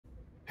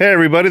Hey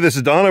everybody, this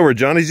is Donna. We're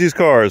Johnny's Used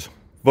Cars.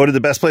 Voted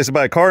the best place to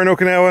buy a car in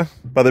Okinawa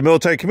by the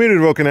military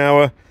community of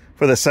Okinawa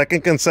for the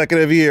second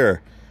consecutive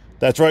year.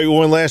 That's right, we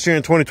won last year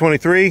in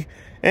 2023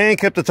 and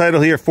kept the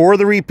title here for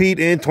the repeat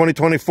in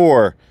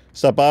 2024.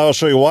 Stop by, I'll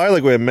show you why,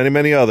 like we have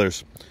many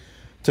others.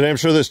 Today I'm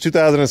sure this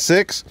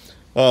 2006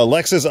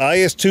 Lexus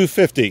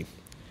IS250.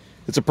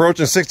 It's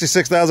approaching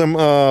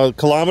 66,000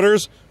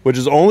 kilometers, which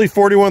is only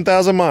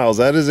 41,000 miles.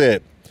 That is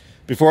it.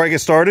 Before I get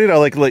started, I'd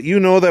like to let you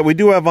know that we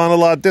do have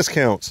on-the-lot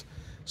discounts.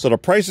 So the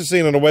price you're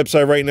seeing on the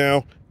website right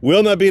now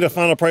will not be the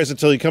final price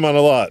until you come on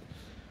the lot,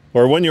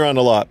 or when you're on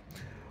the lot.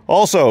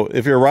 Also,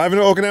 if you're arriving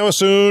to Okinawa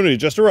soon, or you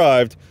just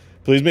arrived,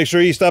 please make sure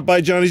you stop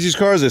by Johnny's Used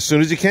Cars as soon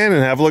as you can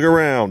and have a look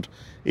around.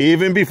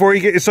 Even before you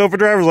get yourself a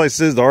driver's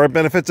license, there are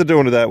benefits of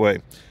doing it that way.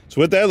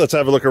 So with that, let's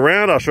have a look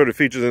around. I'll show you the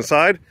features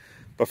inside.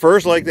 But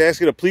first, I'd like to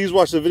ask you to please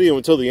watch the video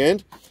until the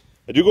end.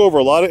 I do go over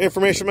a lot of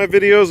information in my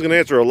videos. I'm going to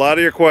answer a lot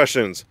of your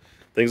questions.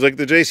 Things like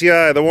the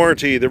JCI, the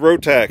warranty, the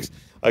road tax.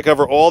 I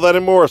cover all that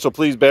and more, so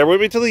please bear with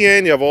me till the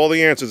end. You have all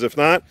the answers. If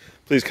not,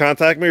 please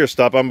contact me or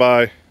stop on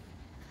by.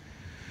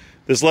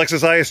 This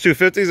Lexus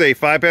IS250 is a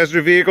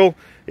 5-passenger vehicle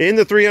in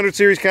the 300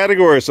 series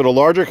category, so the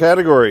larger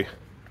category.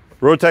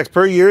 Road tax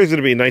per year is going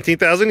to be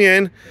 19,000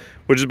 yen,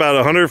 which is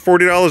about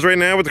 $140 right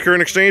now with the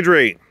current exchange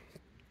rate.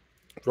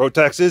 Road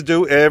tax is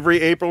due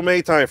every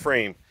April-May time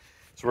frame.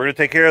 So we're going to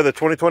take care of the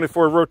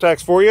 2024 road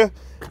tax for you.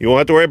 You won't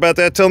have to worry about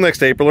that till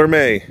next April or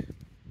May.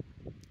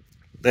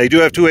 Now, you do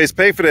have two ways to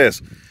pay for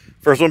this.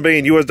 First one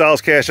being US dollars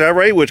cash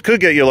outright, which could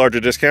get you a larger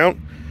discount.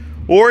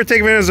 Or take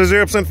advantage of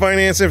 0%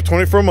 financing for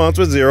 24 months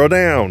with zero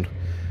down.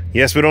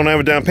 Yes, we don't have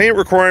a down payment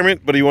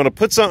requirement, but if you want to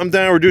put something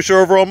down, reduce your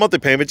overall monthly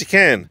payment, you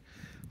can.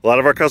 A lot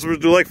of our customers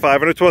do like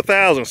 $500 to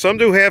 $1,000. Some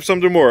do half,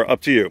 some do more.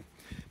 Up to you.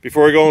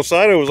 Before we go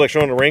inside, I was like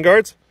showing the rain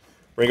guards.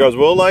 Rain guards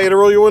will allow you to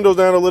roll your windows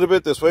down a little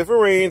bit this way if it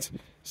rains.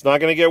 It's not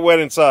going to get wet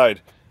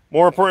inside.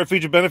 More important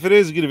feature benefit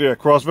is you get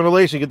cross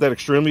ventilation, get that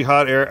extremely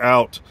hot air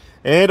out.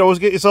 And always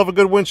get yourself a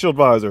good windshield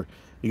visor.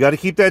 You got to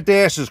keep that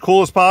dash as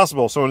cool as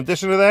possible. So in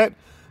addition to that,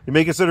 you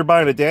may consider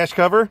buying a dash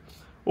cover.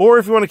 Or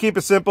if you want to keep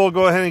it simple,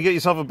 go ahead and get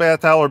yourself a bath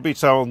towel or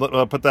beach towel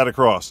and put that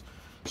across.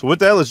 So with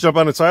that, let's jump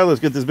on inside. Let's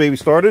get this baby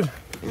started.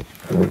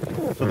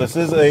 So this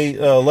is a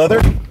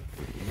leather.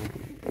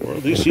 Or are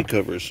these seat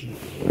covers?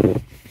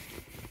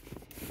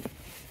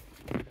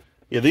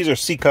 Yeah, these are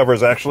seat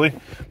covers actually.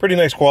 Pretty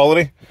nice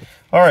quality.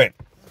 All right.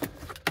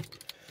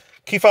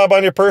 Key fob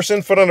on your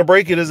person, foot on the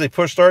brake. It is a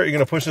push start. You're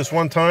going to push this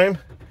one time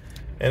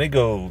and it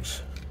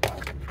goes.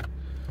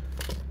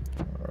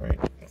 All right,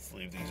 let's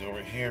leave these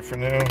over here for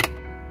now.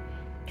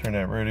 Turn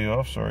that radio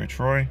off. Sorry,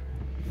 Troy.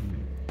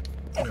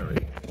 All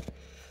right.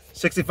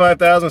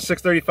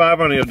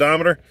 65,635 on the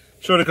odometer.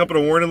 Showed a couple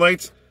of warning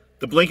lights.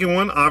 The blinking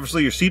one,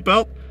 obviously your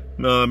seatbelt.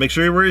 Make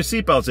sure you wear your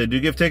seatbelts. They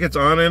do give tickets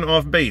on and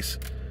off base.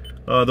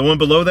 The one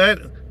below that,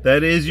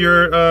 that is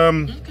your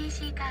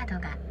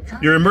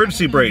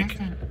emergency brake.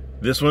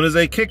 This one is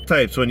a kick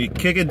type. So when you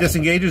kick it,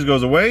 disengages,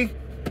 goes away.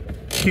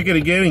 Kick it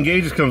again,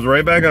 engages, comes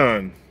right back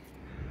on.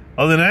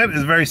 Other than that,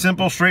 it's very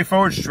simple,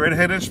 straightforward, straight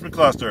ahead instrument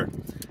cluster.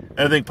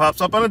 Anything pops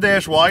up on the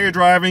dash while you're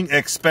driving,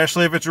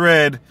 especially if it's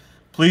red,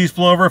 please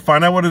pull over,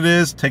 find out what it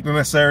is, take the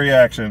necessary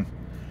action.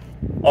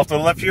 Off to the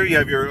left here, you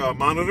have your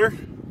monitor.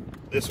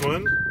 This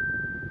one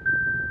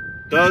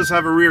does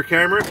have a rear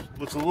camera.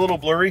 Looks a little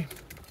blurry.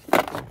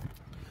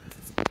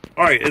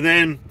 All right, and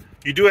then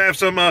you do have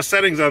some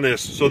settings on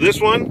this. So this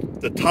one,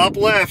 the top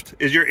left,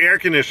 is your air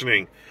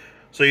conditioning.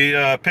 So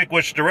you pick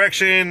which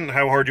direction,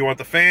 how hard you want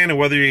the fan, and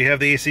whether you have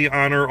the AC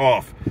on or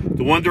off.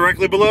 The one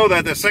directly below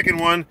that, the second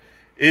one,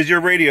 is your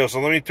radio.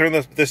 So let me turn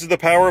this is the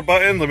power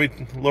button. Let me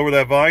lower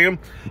that volume.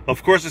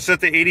 Of course, it's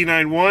set to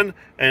 89.1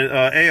 and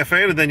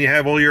AFN, and then you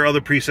have all your other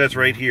presets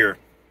right here.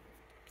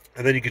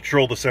 And then you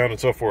control the sound and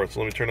so forth. So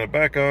let me turn that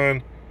back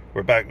on.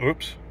 We're back,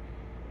 oops.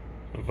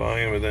 The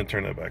volume, and then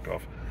turn that back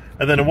off.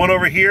 And then the one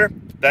over here,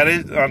 that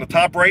is on the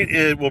top right,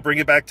 it will bring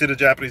it back to the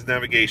Japanese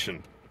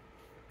navigation.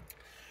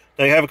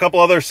 Now you have a couple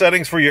other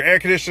settings for your air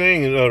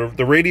conditioning,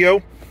 the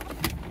radio,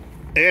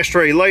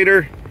 ashtray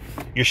lighter,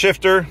 your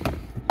shifter,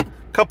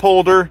 cup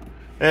holder,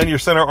 and your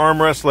center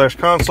armrest /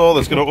 console.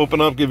 That's going to open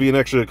up, give you an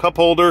extra cup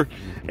holder,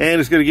 and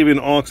it's going to give you an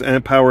aux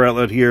and power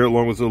outlet here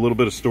along with a little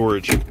bit of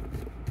storage.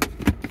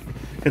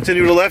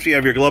 Continue to the left, you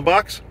have your glove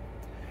box.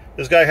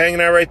 This guy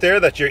hanging out right there,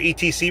 that's your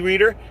ETC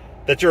reader.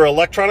 That's your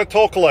electronic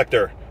toll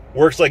collector.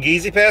 Works like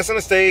Easy Pass in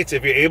the States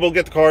if you're able to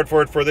get the card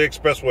for it for the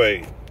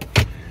expressway.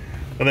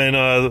 And then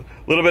a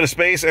little bit of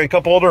space and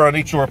cup holder on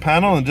each door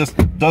panel, and just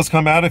does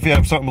come out if you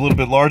have something a little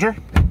bit larger.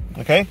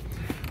 Okay,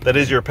 that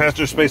is your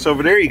passenger space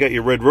over there. You got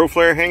your red road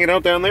flare hanging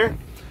out down there. And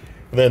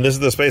then this is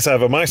the space I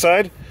have on my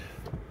side.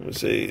 Let me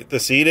see, the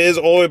seat is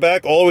all the way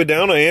back, all the way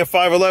down. I am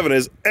 5'11",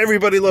 as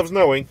everybody loves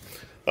knowing.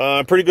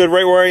 Pretty good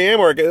right where I am,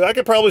 or I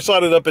could probably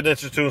slide it up an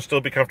inch or two and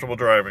still be comfortable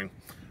driving.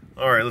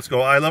 All right, let's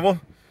go eye level.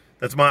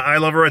 That's my eye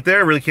level right there.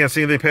 I really can't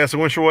see anything past the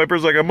windshield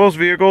wipers like on most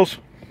vehicles.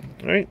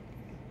 All right.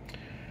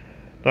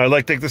 Now I'd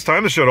like to take this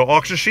time to show the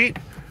auction sheet,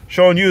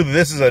 showing you that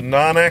this is a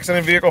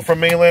non-accident vehicle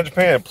from mainland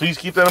Japan. Please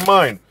keep that in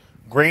mind.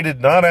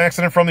 graded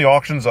non-accident from the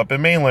auctions up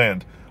in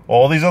mainland.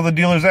 All these other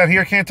dealers out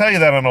here can't tell you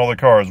that on all the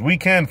cars. We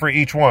can for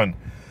each one.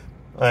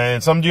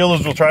 And some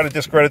dealers will try to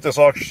discredit this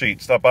auction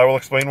sheet. Stop by, we'll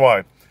explain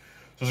why.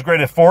 So it's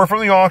graded 4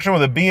 from the auction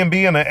with a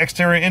B&B and an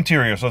exterior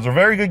interior. So it's a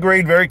very good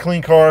grade, very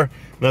clean car.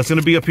 That's going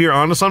to be up here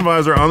on the sun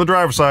visor on the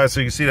driver's side, so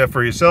you can see that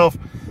for yourself,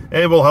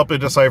 and we'll help you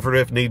decipher it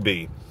if need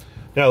be.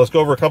 Now let's go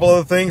over a couple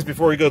other things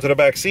before we go to the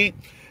back seat.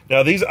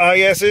 Now these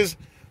ISs,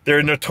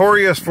 they're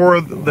notorious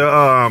for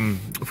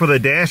the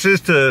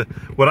dashes to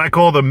what I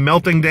call the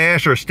melting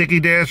dash or sticky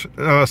dash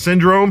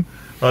syndrome.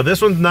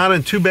 This one's not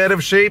in too bad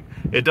of shape.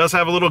 It does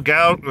have a little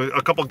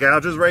a couple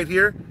gouges right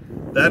here.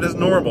 That is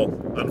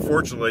normal,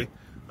 unfortunately.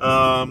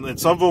 And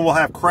some of them will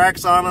have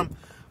cracks on them.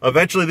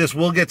 Eventually this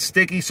will get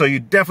sticky, so you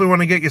definitely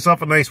want to get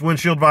yourself a nice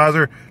windshield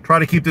visor. Try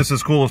to keep this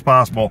as cool as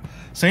possible.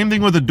 Same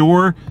thing with the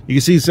door.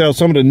 You can see how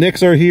some of the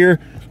nicks are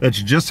here.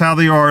 That's just how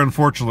they are,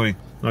 unfortunately.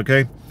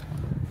 Okay.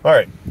 All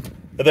right.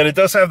 And then it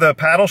does have the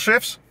paddle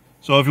shifts.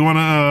 So if you want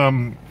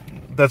to,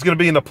 that's going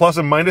to be in the plus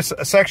and minus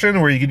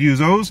section where you could use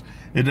those.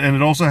 And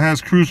it also has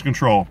cruise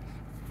control.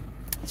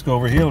 Let's go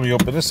over here. Let me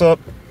open this up.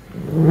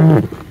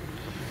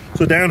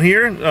 So down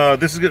here,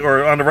 this is good,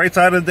 or on the right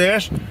side of the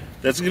dash,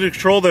 that's going to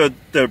control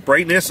the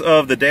brightness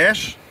of the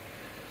dash,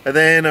 and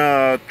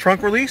then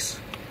trunk release,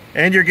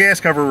 and your gas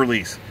cover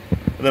release.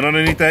 And then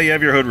underneath that, you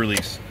have your hood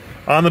release.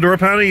 On the door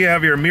panel, you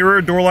have your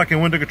mirror, door lock,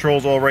 and window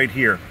controls all right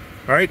here.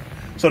 All right.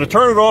 So to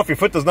turn it off, your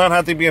foot does not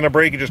have to be on a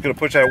brake. You're just going to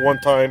push that one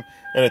time,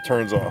 and it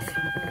turns off.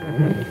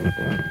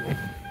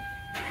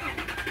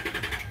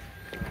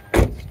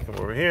 Come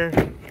over here.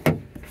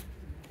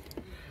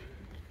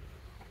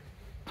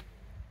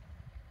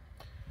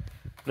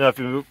 Now,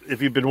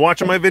 if you've been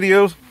watching my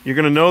videos, you're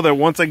going to know that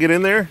once I get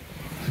in there,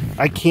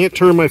 I can't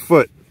turn my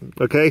foot,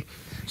 okay?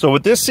 So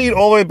with this seat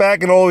all the way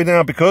back and all the way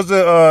down, because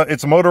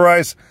it's a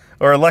motorized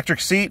or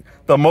electric seat,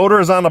 the motor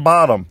is on the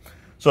bottom.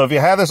 So if you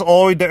have this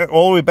all the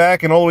way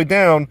back and all the way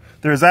down,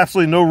 there's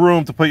absolutely no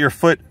room to put your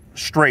foot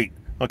straight,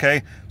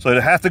 okay? So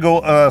it has to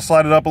go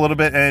slide it up a little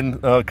bit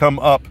and come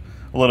up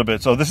a little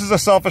bit. So this is a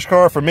selfish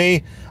car for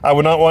me. I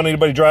would not want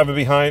anybody driving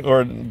behind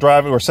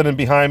or sitting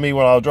behind me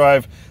when I'll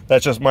drive.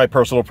 That's just my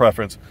personal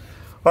preference.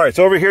 All right,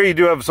 so over here you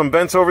do have some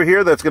vents over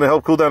here that's going to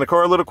help cool down the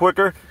car a little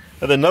quicker.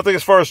 And then nothing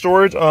as far as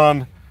storage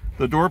on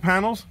the door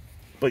panels,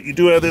 but you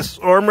do have this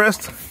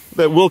armrest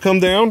that will come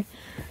down,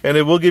 and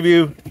it will give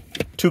you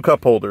 2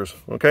 cup holders,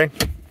 okay?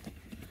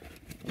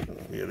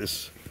 Yeah,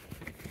 this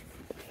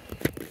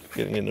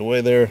getting in the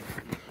way there.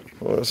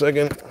 Hold on a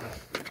second.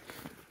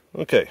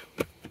 Okay.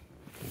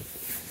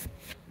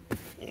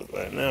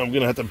 Right, now I'm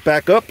gonna have to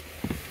back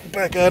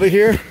out of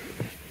here.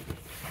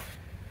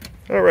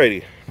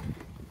 Alrighty.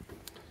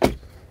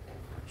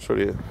 Show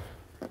you.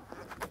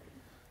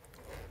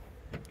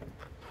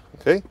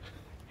 Okay.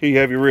 Here you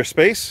have your rear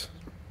space.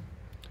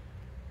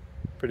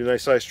 Pretty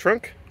nice sized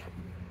trunk.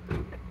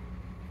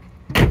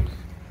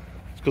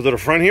 Let's go to the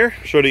front here.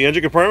 Show the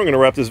engine compartment. I'm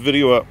gonna wrap this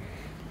video up.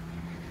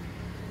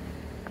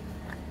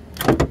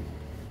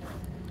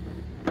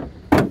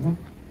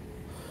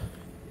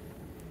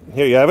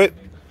 Here you have it.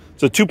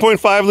 It's a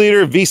 2.5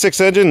 liter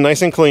V6 engine,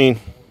 nice and clean.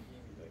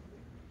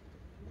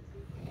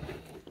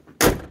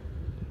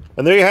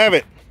 And there you have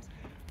it.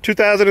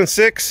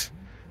 2006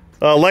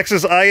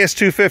 Lexus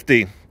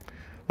IS250.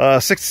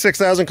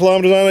 66,000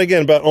 kilometers on it.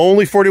 Again, about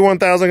only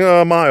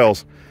 41,000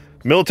 miles.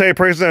 Military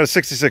price is down to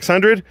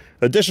 $6,600.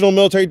 Additional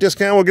military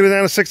discount will get it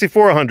down to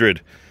 $6,400.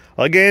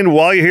 Again,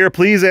 while you're here,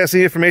 please ask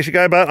the information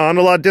guy about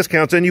on-the-lot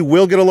discounts, and you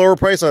will get a lower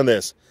price on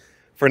this.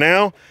 For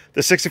now,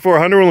 the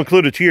 $6,400 will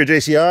include a 2-year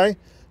JCI,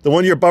 the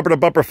 1-year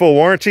bumper-to-bumper full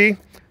warranty,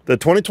 the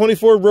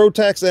 2024 road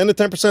tax, and the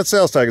 10%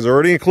 sales tax is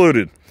already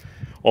included.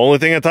 Only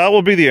thing on top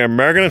will be the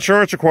American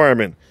insurance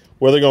requirement,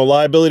 whether you're going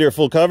liability or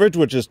full coverage,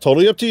 which is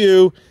totally up to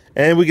you,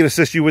 and we can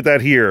assist you with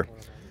that here.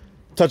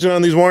 Touching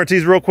on these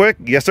warranties real quick,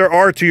 yes, there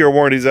are 2-year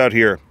warranties out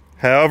here.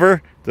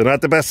 However, they're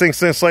not the best things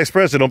since sliced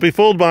bread, so don't be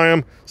fooled by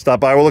them.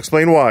 Stop by, we'll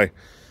explain why.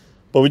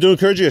 But we do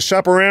encourage you to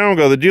shop around,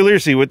 go to the dealer,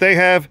 see what they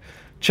have,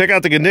 check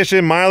out the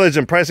condition, mileage,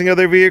 and pricing of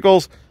their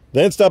vehicles.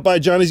 Then stop by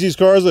Johnny's Used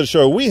Cars to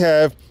show we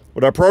have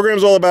what our program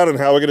is all about and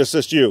how we can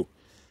assist you.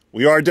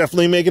 We are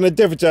definitely making a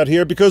difference out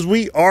here because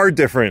we are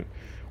different.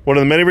 One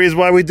of the many reasons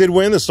why we did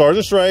win the Stars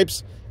and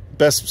Stripes,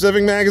 Best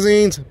Specific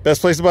Magazines,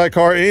 Best Place to Buy a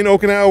Car in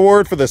Okinawa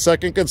Award for the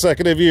 2nd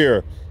consecutive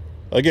year.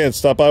 Again,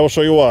 stop by, we'll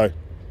show you why.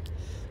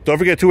 Don't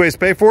forget 2 ways to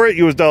pay for it.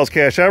 US dollars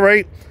cash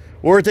outright,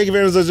 or take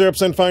advantage of the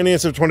 0%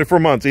 finance of 24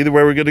 months. Either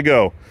way, we're good to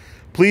go.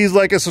 Please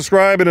like and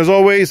subscribe, and as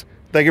always,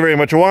 thank you very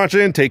much for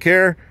watching. Take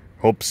care.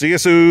 Hope to see you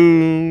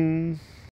soon.